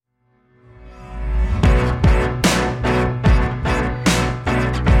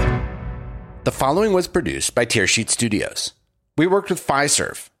following was produced by Tearsheet Studios. We worked with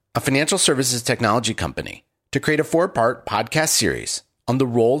Fiserv, a financial services technology company, to create a 4-part podcast series on the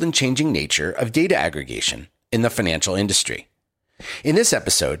role and changing nature of data aggregation in the financial industry. In this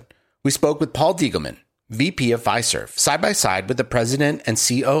episode, we spoke with Paul Diegelman, VP of Fiserv, side by side with the president and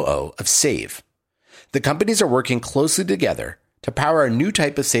COO of Save. The companies are working closely together to power a new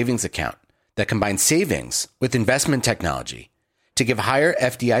type of savings account that combines savings with investment technology to give higher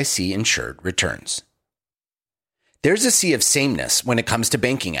FDIC-insured returns. There's a sea of sameness when it comes to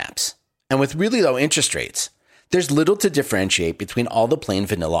banking apps, and with really low interest rates, there's little to differentiate between all the plain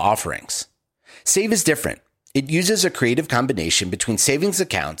vanilla offerings. Save is different. It uses a creative combination between savings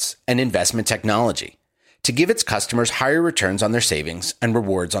accounts and investment technology to give its customers higher returns on their savings and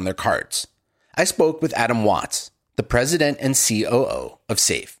rewards on their cards. I spoke with Adam Watts, the president and COO of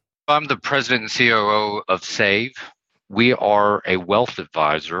Save. I'm the president and COO of Save. We are a wealth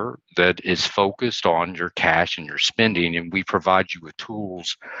advisor that is focused on your cash and your spending, and we provide you with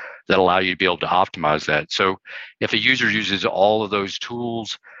tools that allow you to be able to optimize that. So if a user uses all of those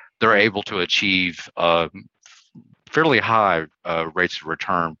tools, they're able to achieve fairly high rates of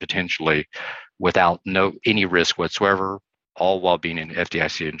return potentially without any risk whatsoever, all while being in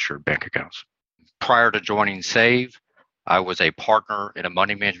FDIC-insured bank accounts. Prior to joining Save, I was a partner in a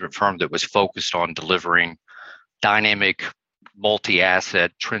money management firm that was focused on delivering dynamic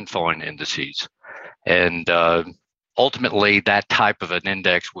multi-asset trend following indices. And ultimately, that type of an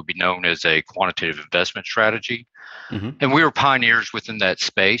index would be known as a quantitative investment strategy. Mm-hmm. And we were pioneers within that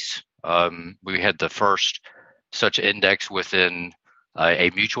space. We had the first such index within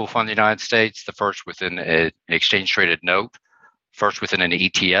a mutual fund in the United States, the first within an exchange-traded note, first within an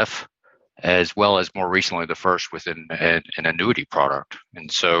ETF, as well as more recently the first within an annuity product.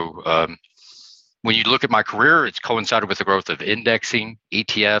 And so when you look at my career, it's coincided with the growth of indexing,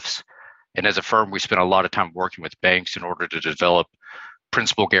 ETFs, and as a firm, we spent a lot of time working with banks in order to develop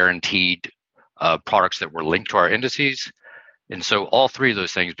principal guaranteed products that were linked to our indices. And so all three of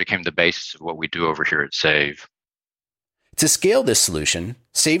those things became the basis of what we do over here at Save. To scale this solution,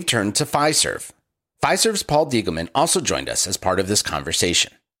 Save turned to Fiserv. Fiserv's Paul Diegelman also joined us as part of this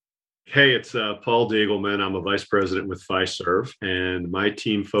conversation. Hey, it's Paul Diegelman. I'm a vice president with Fiserv, and my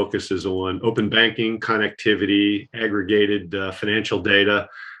team focuses on open banking, connectivity, aggregated financial data,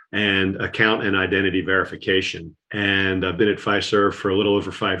 and account and identity verification. And I've been at Fiserv for a little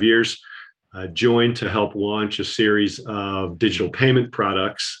over 5 years. Joined to help launch a series of digital payment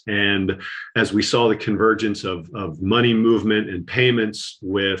products. And as we saw the convergence of money movement and payments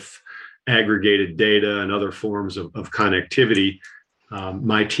with aggregated data and other forms of connectivity,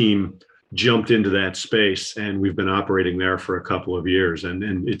 my team jumped into that space, and we've been operating there for a couple of years.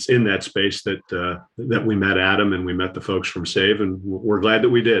 And it's in that space that we met Adam and we met the folks from Save, and we're glad that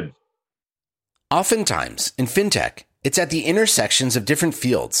we did. Oftentimes in fintech, it's at the intersections of different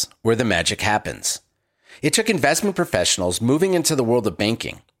fields where the magic happens. It took investment professionals moving into the world of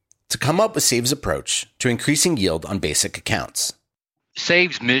banking to come up with Save's approach to increasing yield on basic accounts.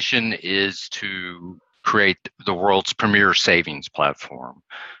 Save's mission is to create the world's premier savings platform.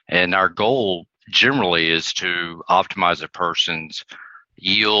 And our goal generally is to optimize a person's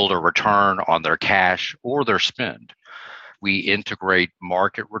yield or return on their cash or their spend. We integrate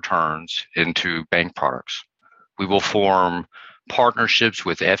market returns into bank products. We will form partnerships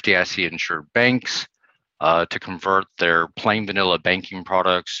with FDIC-insured banks to convert their plain vanilla banking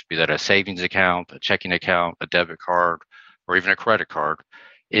products, be that a savings account, a checking account, a debit card, or even a credit card,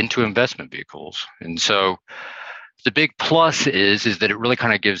 into investment vehicles. And so the big plus is that it really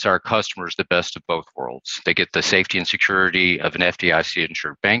kind of gives our customers the best of both worlds. They get the safety and security of an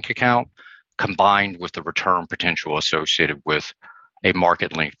FDIC-insured bank account combined with the return potential associated with a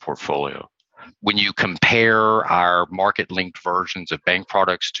market-linked portfolio. When you compare our market-linked versions of bank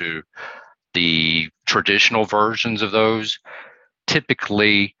products to the traditional versions of those,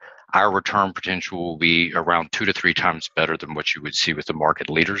 typically our return potential will be around 2 to 3 times better than what you would see with the market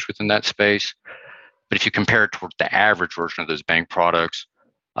leaders within that space. But if you compare it to the average version of those bank products,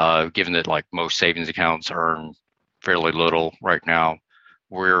 given that like most savings accounts earn fairly little right now,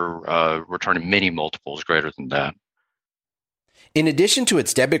 we're returning many multiples greater than that. In addition to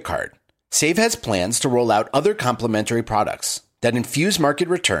its debit card, Save has plans to roll out other complementary products that infuse market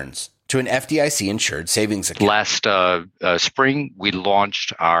returns to an FDIC-insured savings account. Last spring, we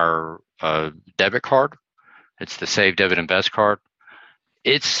launched our debit card. It's the Save Debit Invest card.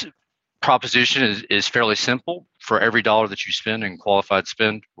 Its proposition is fairly simple. For every dollar that you spend in qualified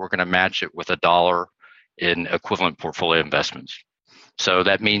spend, we're going to match it with $1 in equivalent portfolio investments. So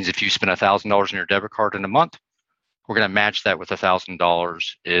that means if you spend $1,000 on your debit card in a month, we're going to match that with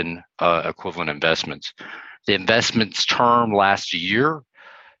 $1,000 in equivalent investments. The investments term lasts a year.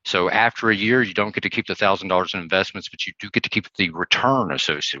 So after a year, you don't get to keep the $1,000 in investments, but you do get to keep the return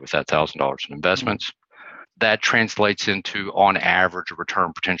associated with that $1,000 in investments. That translates into, on average, a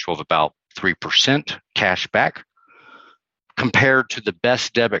return potential of about 3% cash back, compared to the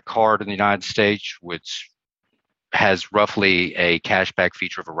best debit card in the United States, which has roughly a cashback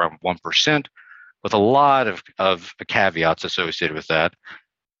feature of around 1%, with a lot of caveats associated with that.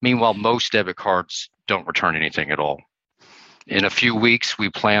 Meanwhile, most debit cards don't return anything at all. In a few weeks,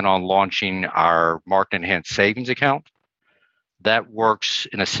 we plan on launching our Market Enhanced Savings Account. That works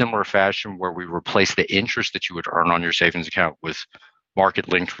in a similar fashion where we replace the interest that you would earn on your savings account with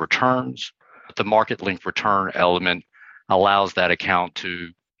market-linked returns. The market-linked return element allows that account to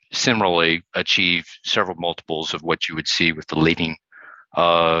similarly achieve several multiples of what you would see with the leading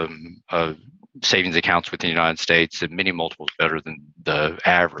savings accounts within the United States, and many multiples better than the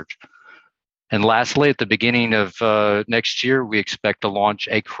average. And lastly, at the beginning of next year, we expect to launch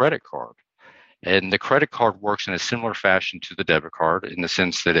a credit card. And the credit card works in a similar fashion to the debit card in the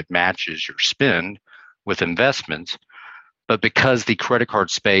sense that it matches your spend with investments. But because the credit card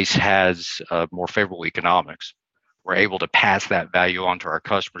space has more favorable economics, we're able to pass that value on to our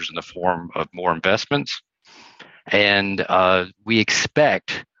customers in the form of more investments. And we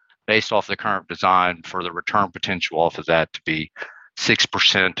expect, based off the current design, for the return potential off of that to be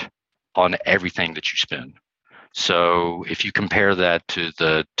 6% on everything that you spend. So if you compare that to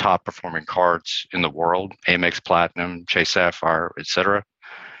the top performing cards in the world, Amex Platinum, Chase Sapphire, et cetera,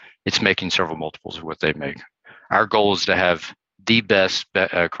 it's making several multiples of what they make. Our goal is to have the best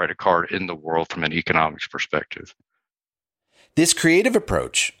credit card in the world from an economics perspective. This creative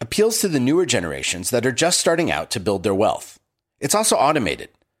approach appeals to the newer generations that are just starting out to build their wealth. It's also automated,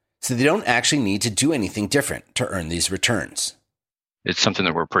 so they don't actually need to do anything different to earn these returns. It's something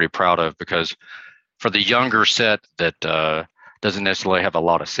that we're pretty proud of, because for the younger set that doesn't necessarily have a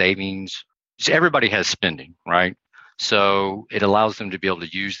lot of savings, everybody has spending, right? So it allows them to be able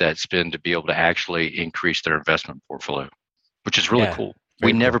to use that spend to be able to actually increase their investment portfolio, which is really cool.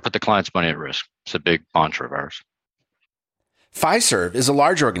 We never put the client's money at risk. It's a big mantra of ours. Fiserv is a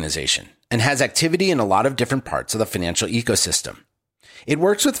large organization and has activity in a lot of different parts of the financial ecosystem. It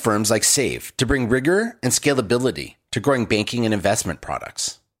works with firms like Save to bring rigor and scalability to growing banking and investment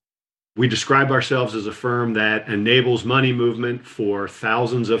products. We describe ourselves as a firm that enables money movement for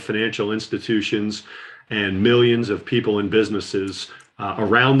thousands of financial institutions and millions of people and businesses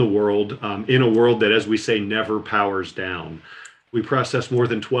around the world, in a world that, as we say, never powers down. We process more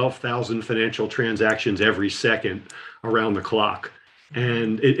than 12,000 financial transactions every second around the clock.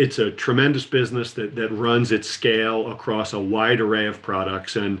 And it's a tremendous business that runs at scale across a wide array of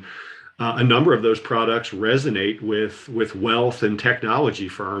products. And a number of those products resonate with wealth and technology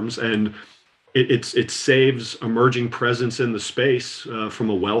firms. And it Save's emerging presence in the space from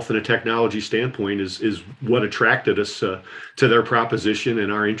a wealth and a technology standpoint is what attracted us to their proposition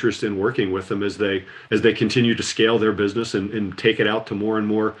and our interest in working with them as they continue to scale their business and take it out to more and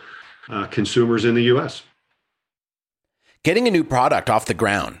more consumers in the U.S. Getting a new product off the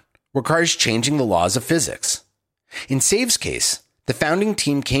ground requires changing the laws of physics. In Save's case, the founding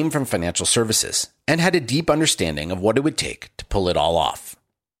team came from financial services and had a deep understanding of what it would take to pull it all off.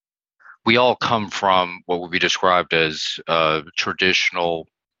 We all come from what would be described as traditional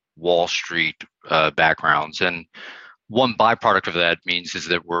Wall Street backgrounds. And one byproduct of that means is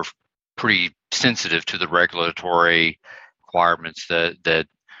that we're pretty sensitive to the regulatory requirements that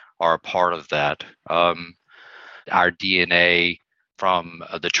are a part of that. Our DNA from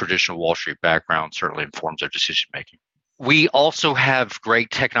the traditional Wall Street background certainly informs our decision making. We also have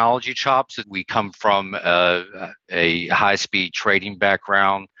great technology chops. We come from a high-speed trading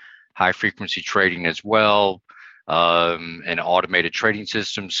background, high-frequency trading as well, and automated trading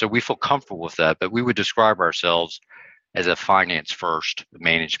systems. So we feel comfortable with that, but we would describe ourselves as a finance-first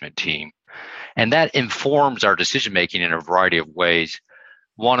management team. And that informs our decision-making in a variety of ways.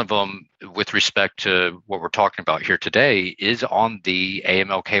 One of them, with respect to what we're talking about here today, is on the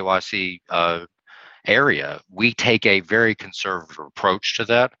AML KYC area. We take a very conservative approach to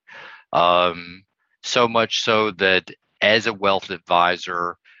that, so much so that as a wealth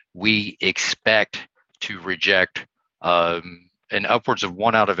advisor, we expect to reject an upwards of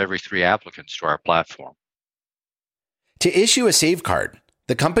 1 out of every 3 applicants to our platform. To issue a Save card,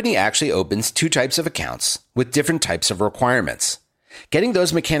 the company actually opens 2 types of accounts with different types of requirements. Getting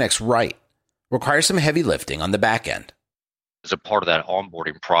those mechanics right requires some heavy lifting on the back end. As a part of that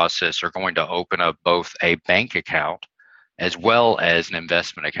onboarding process, are going to open up both a bank account as well as an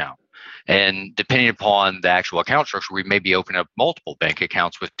investment account. And depending upon the actual account structure, we may be opening up multiple bank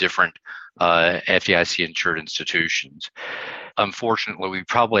accounts with different FDIC insured institutions. Unfortunately, we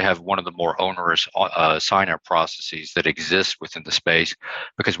probably have one of the more onerous sign-up processes that exist within the space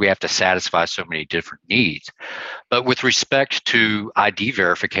because we have to satisfy so many different needs. But with respect to ID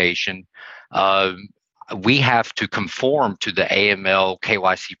verification, we have to conform to the AML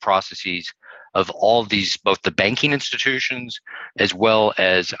KYC processes of all these, both the banking institutions as well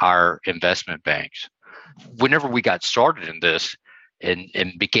as our investment banks. Whenever we got started in this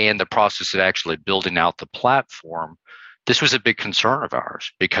and began the process of actually building out the platform, this was a big concern of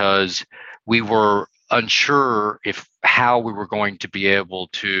ours because we were unsure how we were going to be able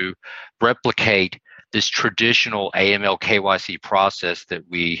to replicate this traditional AML KYC process that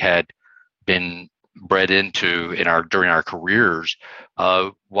we had been bred into during our careers,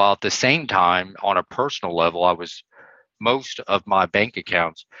 while at the same time, on a personal level, most of my bank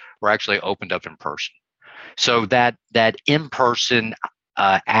accounts were actually opened up in person. So that in-person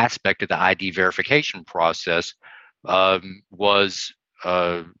aspect of the ID verification process was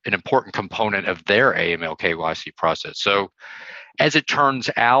an important component of their AML KYC process. So as it turns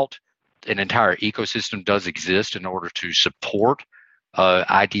out, an entire ecosystem does exist in order to support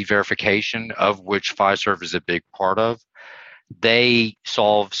ID verification, of which Fiserv is a big part of. They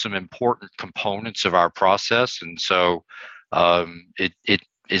solve some important components of our process, and so it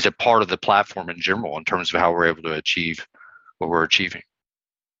is a part of the platform in general in terms of how we're able to achieve what we're achieving.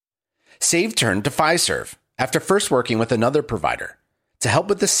 Save turned to Fiserv after first working with another provider to help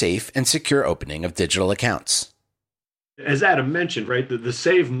with the safe and secure opening of digital accounts. As Adam mentioned, right, the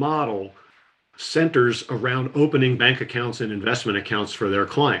Save model centers around opening bank accounts and investment accounts for their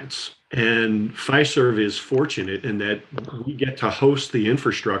clients. And Fiserv is fortunate in that we get to host the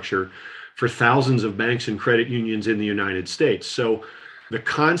infrastructure for thousands of banks and credit unions in the United States. So the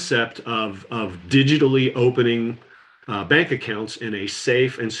concept of digitally opening bank accounts in a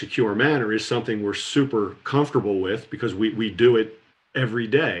safe and secure manner is something we're super comfortable with because we do it every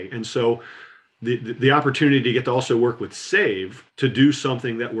day. And so the opportunity to get to also work with Save to do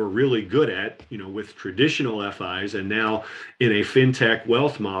something that we're really good at, with traditional FIs and now in a fintech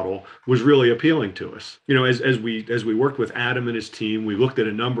wealth model was really appealing to us. As we worked with Adam and his team, we looked at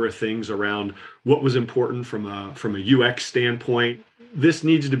a number of things around what was important from a UX standpoint. This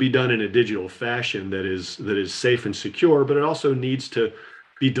needs to be done in a digital fashion that is safe and secure, but it also needs to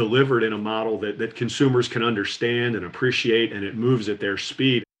be delivered in a model that consumers can understand and appreciate, and it moves at their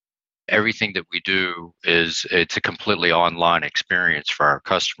speed. Everything that we do it's a completely online experience for our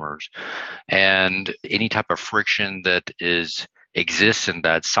customers, and any type of friction that exists in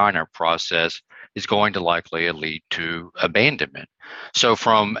that sign-up process is going to likely lead to abandonment. So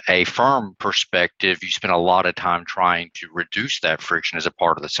from a firm perspective, you spend a lot of time trying to reduce that friction as a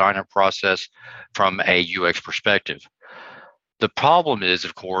part of the sign-up process from a UX perspective. The problem is,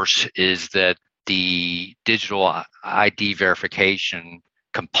 of course, is that the digital ID verification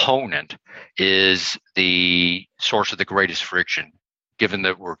component is the source of the greatest friction, given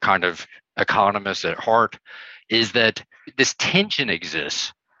that we're kind of economists at heart, is that this tension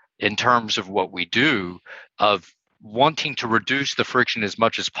exists in terms of what we do of wanting to reduce the friction as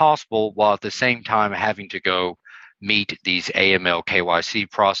much as possible while at the same time having to go meet these AML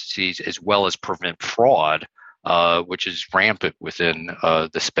KYC processes as well as prevent fraud, which is rampant within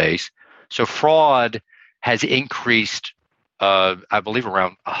the space. So fraud has increased I believe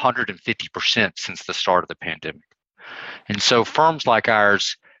around 150% since the start of the pandemic. And so firms like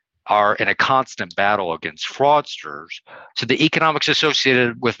ours are in a constant battle against fraudsters. So the economics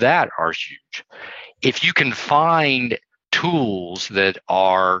associated with that are huge. If you can find tools that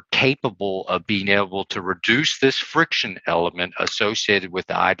are capable of being able to reduce this friction element associated with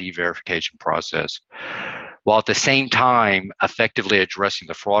the ID verification process, while at the same time effectively addressing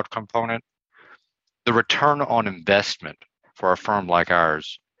the fraud component, the return on investment for a firm like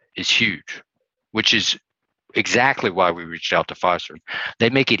ours is huge, which is exactly why we reached out to Fiserv. They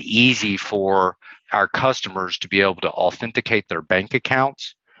make it easy for our customers to be able to authenticate their bank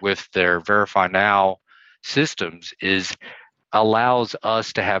accounts with their Verify Now systems, allows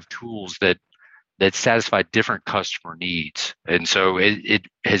us to have tools that satisfy different customer needs. And so it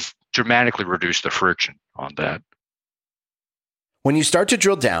has dramatically reduced the friction on that. When you start to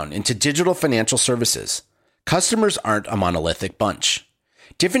drill down into digital financial services, customers aren't a monolithic bunch.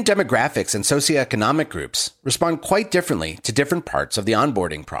 Different demographics and socioeconomic groups respond quite differently to different parts of the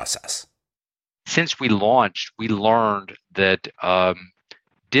onboarding process. Since we launched, we learned that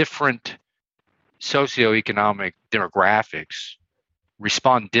different socioeconomic demographics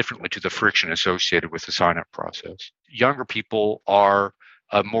respond differently to the friction associated with the sign-up process. Younger people are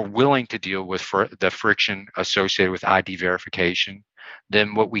more willing to deal with the friction associated with ID verification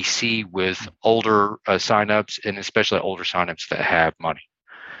than what we see with older signups, and especially older signups that have money.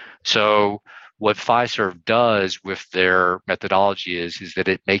 So what Fiserv does with their methodology is that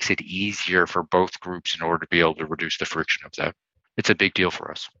it makes it easier for both groups in order to be able to reduce the friction of that. It's a big deal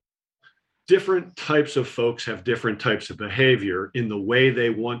for us. Different types of folks have different types of behavior in the way they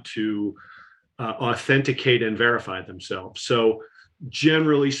want to authenticate and verify themselves. So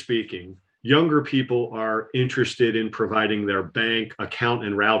generally speaking, younger people are interested in providing their bank account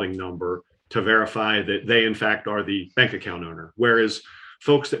and routing number to verify that they, in fact, are the bank account owner. Whereas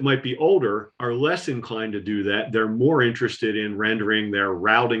folks that might be older are less inclined to do that. They're more interested in rendering their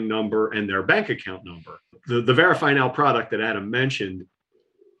routing number and their bank account number. The Verify Now product that Adam mentioned,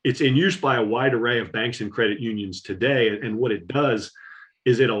 it's in use by a wide array of banks and credit unions today. And what it does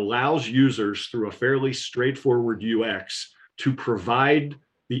is it allows users through a fairly straightforward UX to provide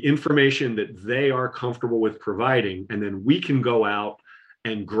the information that they are comfortable with providing. And then we can go out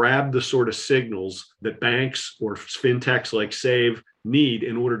and grab the sort of signals that banks or fintechs like Save need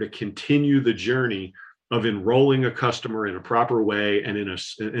in order to continue the journey of enrolling a customer in a proper way and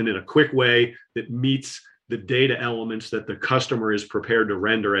in a quick way that meets the data elements that the customer is prepared to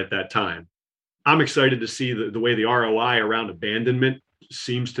render at that time. I'm excited to see the way the ROI around abandonment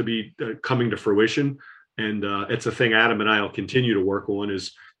seems to be coming to fruition. And it's a thing Adam and I will continue to work on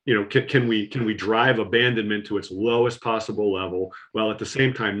is, can we drive abandonment to its lowest possible level while at the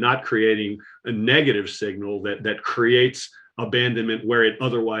same time not creating a negative signal that creates abandonment where it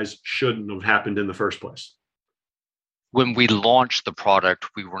otherwise shouldn't have happened in the first place. When we launched the product,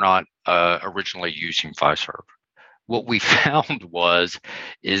 we were not originally using Fiserv. What we found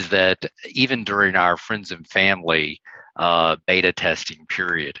is that even during our friends and family beta testing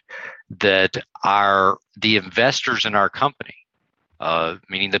period, that the investors in our company,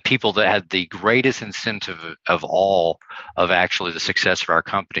 meaning the people that had the greatest incentive of all of actually the success of our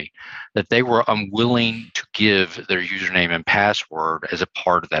company, that they were unwilling to give their username and password as a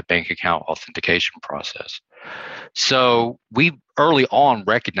part of that bank account authentication process. So we early on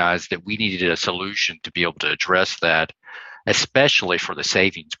recognized that we needed a solution to be able to address that, especially for the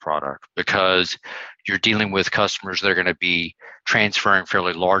savings product, because you're dealing with customers that are going to be transferring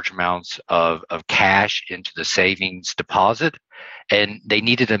fairly large amounts of cash into the savings deposit. And they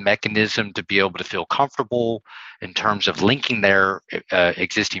needed a mechanism to be able to feel comfortable in terms of linking their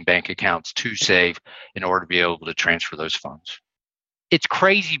existing bank accounts to Save in order to be able to transfer those funds. It's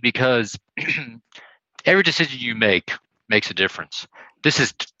crazy because every decision you make makes a difference. This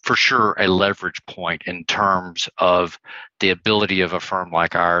is for sure a leverage point in terms of the ability of a firm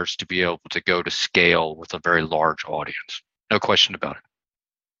like ours to be able to go to scale with a very large audience. No question about it.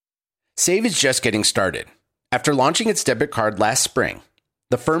 Save is just getting started. After launching its debit card last spring,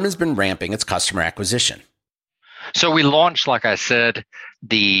 the firm has been ramping its customer acquisition. So we launched, like I said,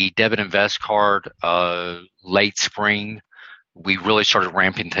 the Debit Invest card late spring. We really started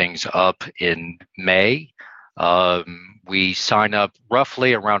ramping things up in May. We sign up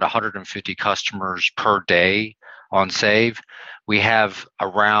roughly around 150 customers per day on Save. We have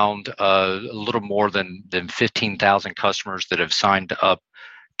around a little more than 15,000 customers that have signed up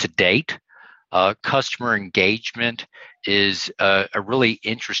to date. Customer engagement is a really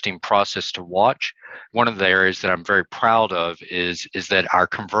interesting process to watch. One of the areas that I'm very proud of is that our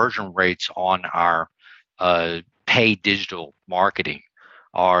conversion rates on our paid digital marketing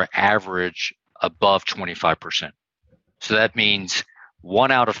are average above 25%. So that means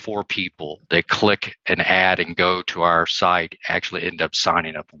 1 out of 4 people that click an ad and go to our site actually end up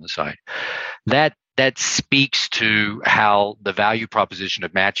signing up on the site. That speaks to how the value proposition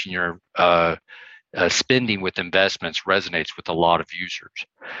of matching your spending with investments resonates with a lot of users.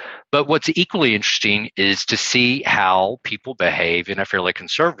 But what's equally interesting is to see how people behave in a fairly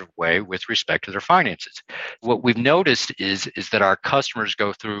conservative way with respect to their finances. What we've noticed is that our customers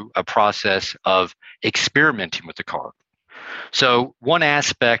go through a process of experimenting with the card. So one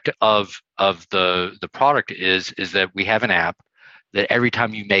aspect of the product is that we have an app that every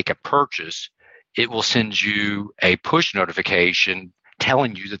time you make a purchase, it will send you a push notification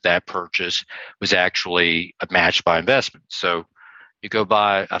telling you that purchase was actually matched by investment. So you go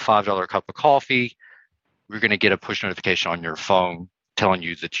buy a $5 cup of coffee, you're going to get a push notification on your phone telling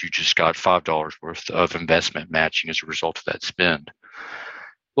you that you just got $5 worth of investment matching as a result of that spend.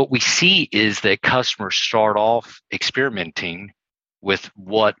 What we see is that customers start off experimenting with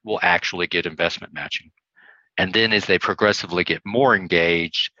what will actually get investment matching. And then as they progressively get more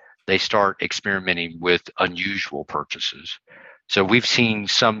engaged, they start experimenting with unusual purchases. So we've seen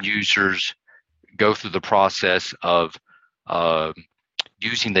some users go through the process of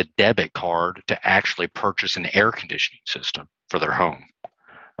using the debit card to actually purchase an air conditioning system for their home.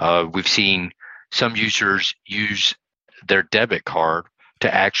 We've seen some users use their debit card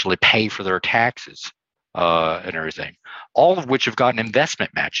to actually pay for their taxes and everything, all of which have gotten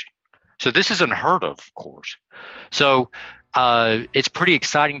investment matching. So this is unheard of course. So it's pretty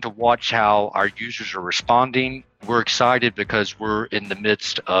exciting to watch how our users are responding. We're excited because we're in the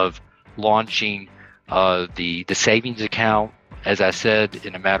midst of launching the savings account, as I said,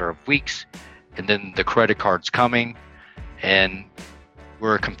 in a matter of weeks, and then the credit card's coming, and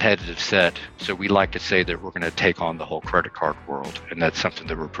we're a competitive set. So we like to say that we're going to take on the whole credit card world, and that's something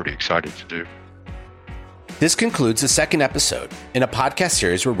that we're pretty excited to do. This concludes the second episode in a podcast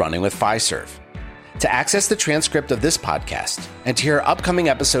series we're running with Fiserv. To access the transcript of this podcast and to hear upcoming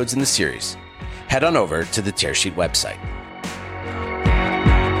episodes in the series, head on over to the Tearsheet website.